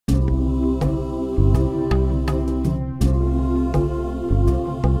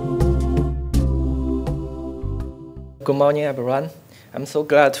Good morning, everyone. I'm so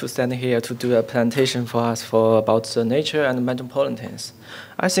glad to stand here to do a presentation for us about the nature and metropolitans.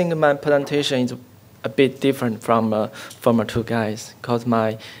 I think my presentation is a bit different from former two guys because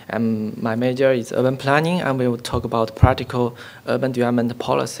my major is urban planning, and we will talk about practical urban development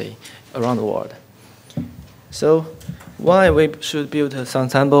policy around the world. So, why we should build a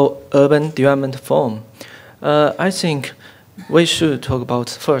sustainable urban development form? I think we should talk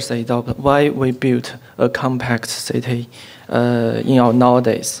about first about why we built a compact city in our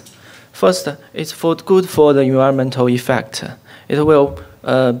nowadays. First, it's good for the environmental effect. It will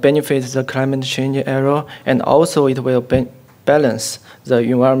benefit the climate change area, and also it will balance the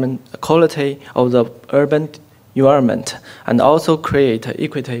environment quality of the urban environment, and also create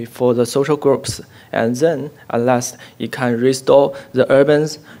equity for the social groups. And then, at last, it can restore the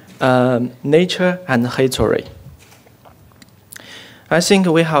urban's nature and history. I think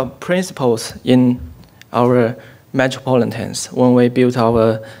we have principles in our metropolitans when we build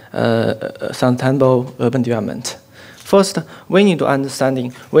our sustainable urban development. First, we need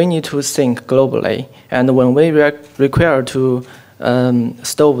to we need to think globally, and when we require to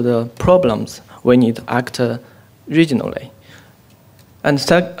solve the problems, we need to act regionally. And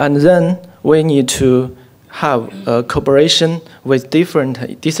then we need to have a cooperation with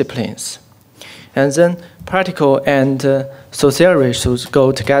different disciplines. And then practical and social issues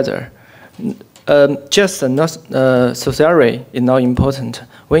go together. Just social is not important.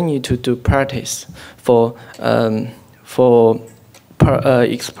 We need to do practice for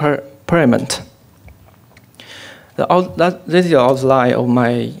experiment. This is the outline of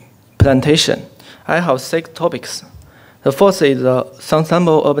my presentation. I have 6 topics. The first is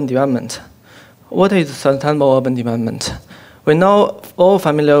sustainable urban development. What is sustainable urban development? We know all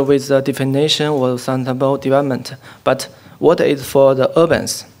familiar with the definition of sustainable development, but what is for the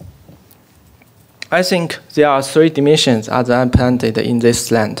urbans? I think there are 3 dimensions as I presented in this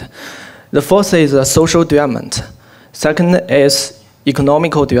slide. The first is social development. Second is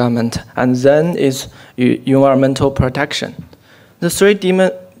economical development, and then is environmental protection. The 3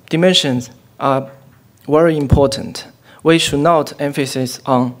 dimensions are very important. We should not emphasize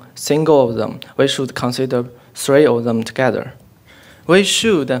on single of them. We should consider 3 of them together. We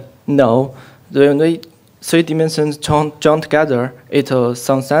should know when we 3 dimensions joined together, it's a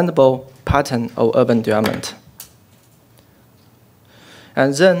sustainable pattern of urban development.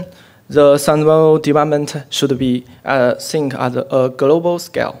 And then the sustainable development should be think at a global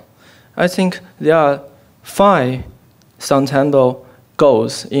scale. I think there are 5 sustainable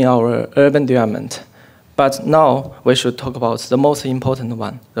goals in our urban development. But now we should talk about the most important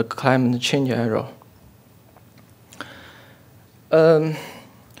one, the climate change area.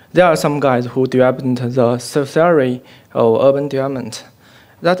 There are some guys who developed the theory of urban development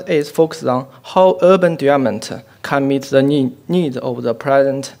that is focused on how urban development can meet the needs of the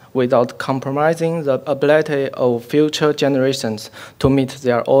present without compromising the ability of future generations to meet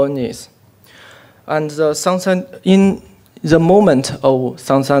their own needs. And in the moment of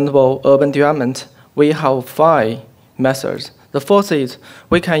sustainable urban development, we have 5 methods. The first is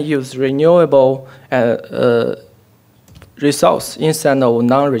we can use renewable resource instead of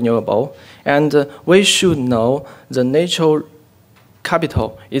non-renewable, and we should know the natural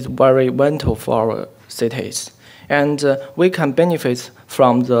capital is very vital for our cities, and we can benefit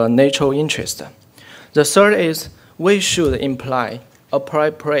from the natural interest. The third is we should imply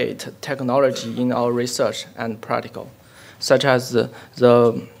appropriate technology in our research and practical, such as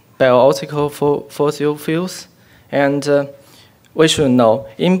the biological fossil fuels, and we should know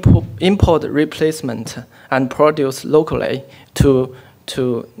import replacement and produce locally to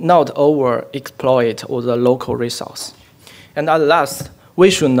not overexploit all the local resource. And at last,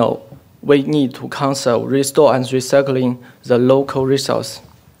 we should know we need to conserve, restore, and recycling the local resource.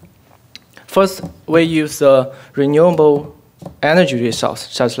 First, we use the renewable energy resource,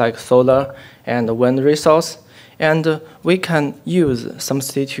 such like solar and wind resource, and we can use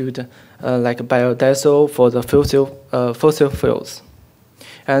substitute like biodiesel for the fossil fuels.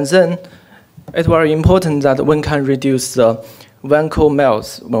 And then it's very important that one can reduce the vehicle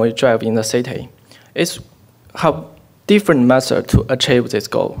miles when we drive in the city. It's have different methods to achieve these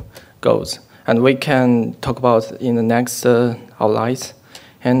goals. And we can talk about in the next outlines.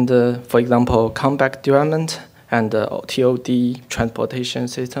 And for example, compact development and TOD transportation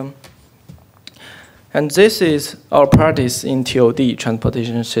system. And this is our practice in TOD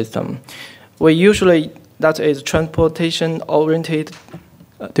transportation system. We usually, that is transportation-oriented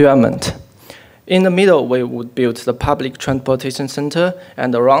development. In the middle, we would build the public transportation center,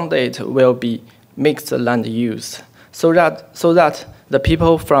 and around it will be mixed land use, so that the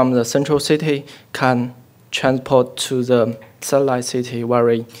people from the central city can transport to the satellite city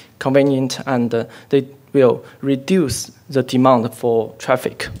very convenient, and they will reduce the demand for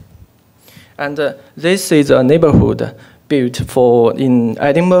traffic. And this is a neighborhood built in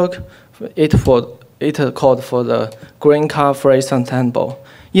Edinburgh. It called for the Green Car Free Sustainable.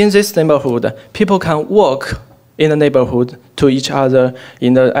 In this neighborhood, people can walk in the neighborhood to each other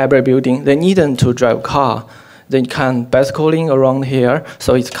in every building. They needn't to drive car. They can bicycling around here,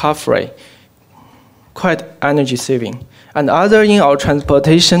 so it's car free. Quite energy saving. And other in our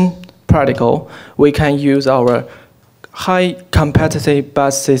transportation practical, we can use our high capacity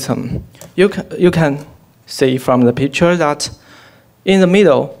bus system. You can see from the picture that in the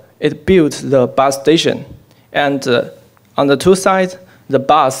middle, it built the bus station, and on the two sides, the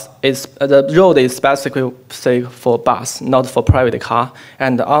road is specifically for bus, not for private car,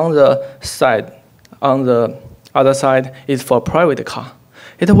 and on the other side is for private car.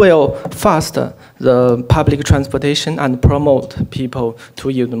 It will faster the public transportation and promote people to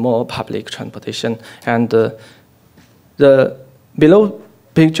use more public transportation. And the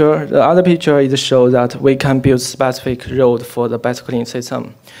other picture is show that we can build specific road for the bicycling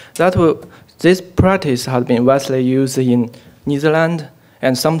system. This practice has been widely used in Netherlands,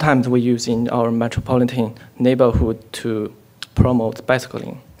 and sometimes we use in our metropolitan neighborhood to promote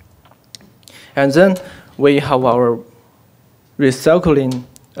bicycling. And then we have our recycling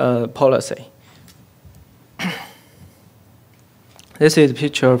policy. This is a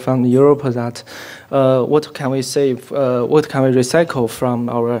picture from Europe that what can we save, what can we recycle from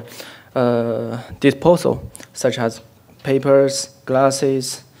our disposal, such as papers,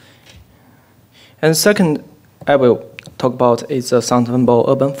 glasses. And second, I will talk about is a sustainable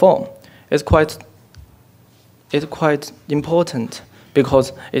urban form. It's quite important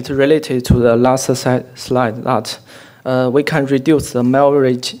because it's related to the last slide that we can reduce the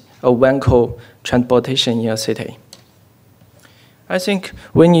mileage of vehicle transportation in a city. I think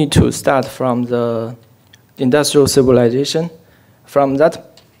we need to start from the industrial civilization. From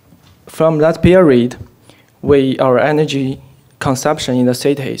that period, our energy consumption in the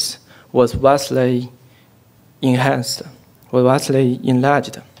cities was vastly enhanced, was vastly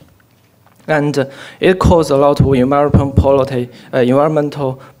enlarged. And it caused a lot of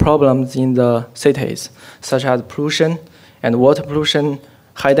environmental problems in the cities, such as pollution and water pollution,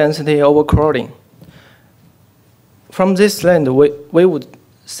 high density overcrowding. From this lens, we would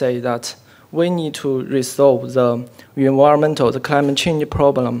say that we need to resolve the the climate change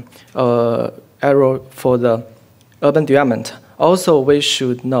problem error for the urban development. Also, we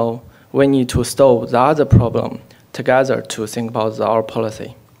should know we need to solve the other problem together to think about our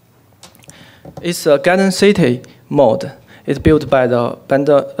policy. It's a garden city mode. It's built by the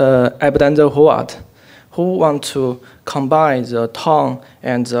Abdender Howard, who want to combine the town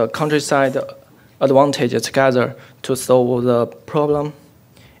and the countryside advantages together to solve the problem.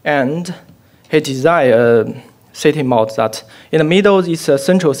 And he designed a city mode that in the middle is a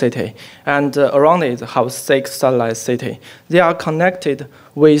central city, and around it have 6 satellite cities. They are connected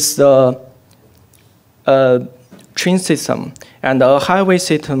with the train system, and a highway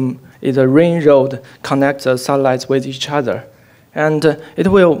system is a ring road connects the satellites with each other. And it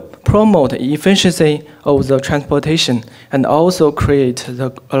will promote efficiency of the transportation and also create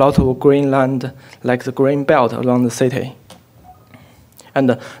a lot of green land, like the green belt around the city.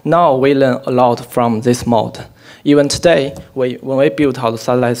 And now we learn a lot from this mode. Even today, when we build our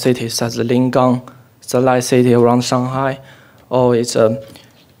satellite cities, such as Lingang satellite city around Shanghai, or it's a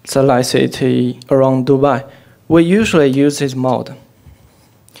satellite city around Dubai, we usually use this mode.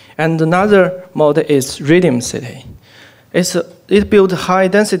 And another mode is Rhythm City. It built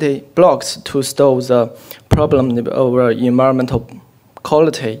high-density blocks to solve the problem of environmental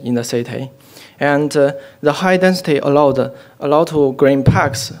quality in the city. And the high density allowed a lot of green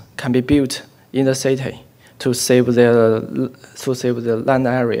parks can be built in the city to save the land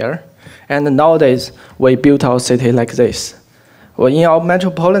area. And nowadays, we built our city like this. Well, in our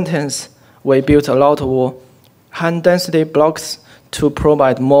metropolitans, we built a lot of high-density blocks to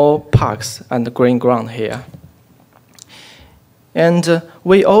provide more parks and green ground here. And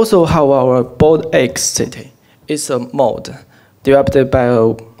we also have our Bold Egg City. It's a mode developed by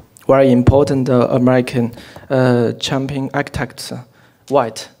a very important American champion architect,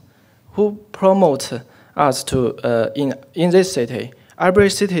 White, who promote us to, in this city, every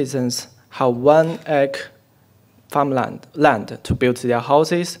citizens have 1 acre farmland to build their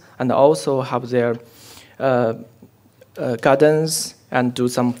houses and also have their gardens and do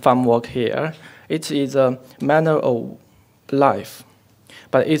some farm work here. It is a manner of life,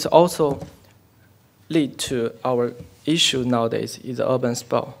 but it also lead to our issue nowadays is urban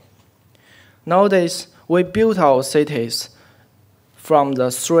sprawl. Nowadays, we build our cities from the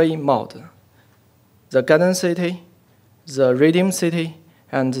 3 modes: the garden city, the rhythm city,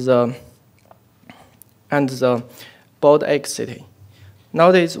 and the boiled egg city.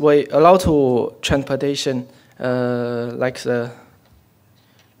 Nowadays, we allow to transportation like the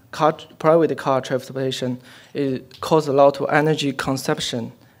private car transportation. It causes a lot of energy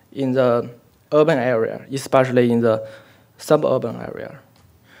consumption in the urban area, especially in the suburban area.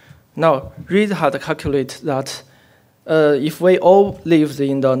 Now, Reid had calculated that if we all live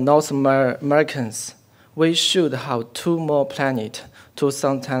in the North Americans, we should have 2 more planets to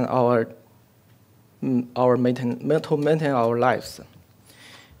sustain maintain our lives.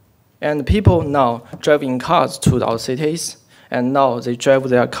 And people now driving cars to our cities, and now they drive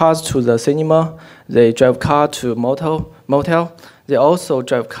their cars to the cinema, they drive car to motel, they also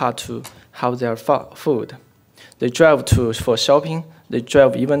drive car to have their food. They drive for shopping, they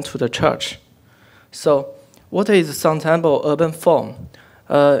drive even to the church. So what is sustainable urban form?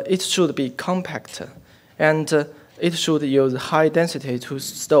 It should be compact, and it should use high density to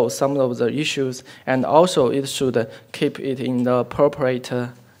store some of the issues, and also it should keep it in the appropriate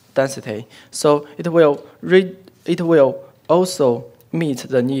density. So it will also meet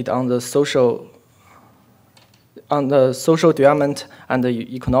the need on the social development and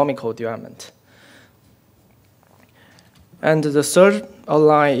the economical development. And the third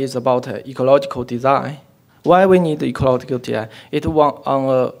outline is about ecological design. Why we need ecological design? It on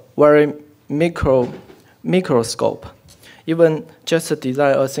a very micro scope. Even just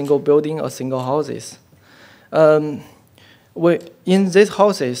design a single building or single houses. In these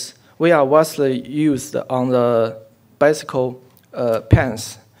houses, we are vastly used on the bicycle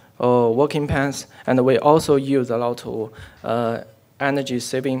pans or walking pans, and we also use a lot of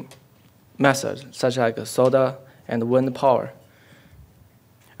energy-saving methods, such as solar and wind power.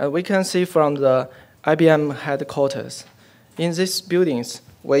 And we can see from the IBM headquarters, in these buildings,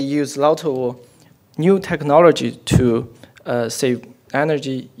 we use a lot of new technology to save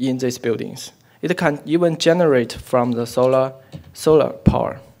energy in these buildings. It can even generate from the solar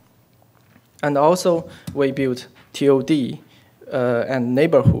power. And also, we built TOD and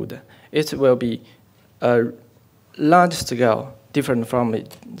neighborhood. It will be a large scale, different from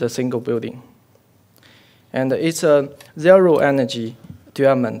the single building. And it's a zero energy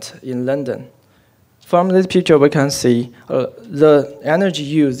development in London. From this picture, we can see the energy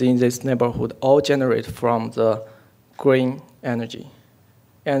used in this neighborhood all generate from the green energy.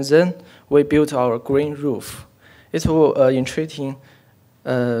 And then we built our green roof. It's an interesting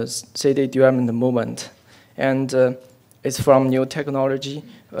city development movement. And it's from new technology,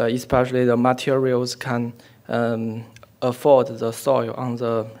 especially the materials can afford the soil on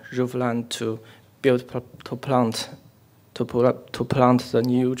the roofland to plant the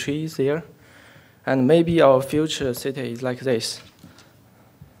new trees there. And maybe our future city is like this.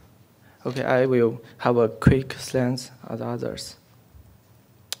 Okay, I will have a quick glance at the others.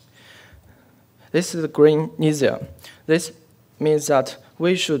 This is green museum. This means that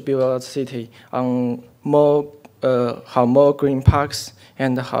we should build a city on have more green parks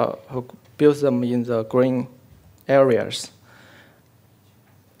and build them in the green areas.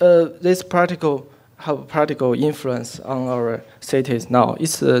 This have practical influence on our cities now.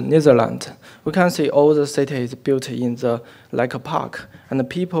 It's Netherlands. We can see all the cities built in like a park, and the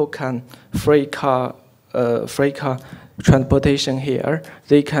people can free car transportation here.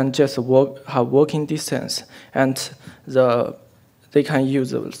 They can just have walking distance, and they can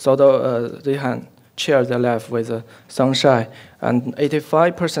use they can share their life with the sunshine. And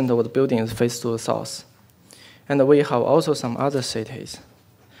 85% of the buildings face to the south. And we have also some other cities.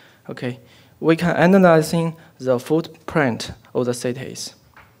 Okay. We can analyzing the footprint of the cities.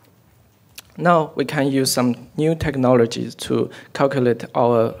 Now we can use some new technologies to calculate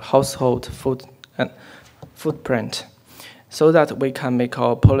our household footprint so that we can make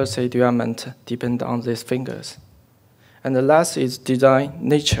our policy development depend on these figures. And the last is design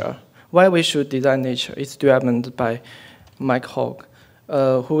nature. Why we should design nature? It's developed by Mike Hogg,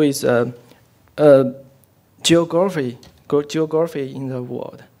 who is geography in the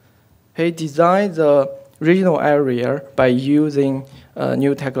world. He designed the regional area by using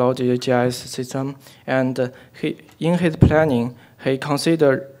new technology, GIS system, and in his planning, he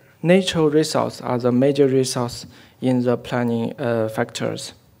considered natural resources as a major resource in the planning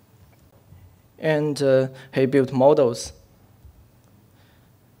factors. And he built models.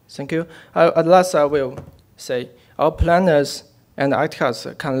 Thank you. At last, I will say our planners and architects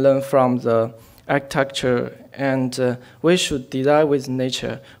can learn from the architecture, and we should design with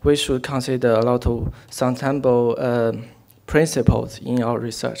nature. We should consider a lot of sustainable principles in our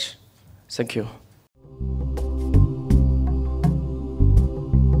research. Thank you.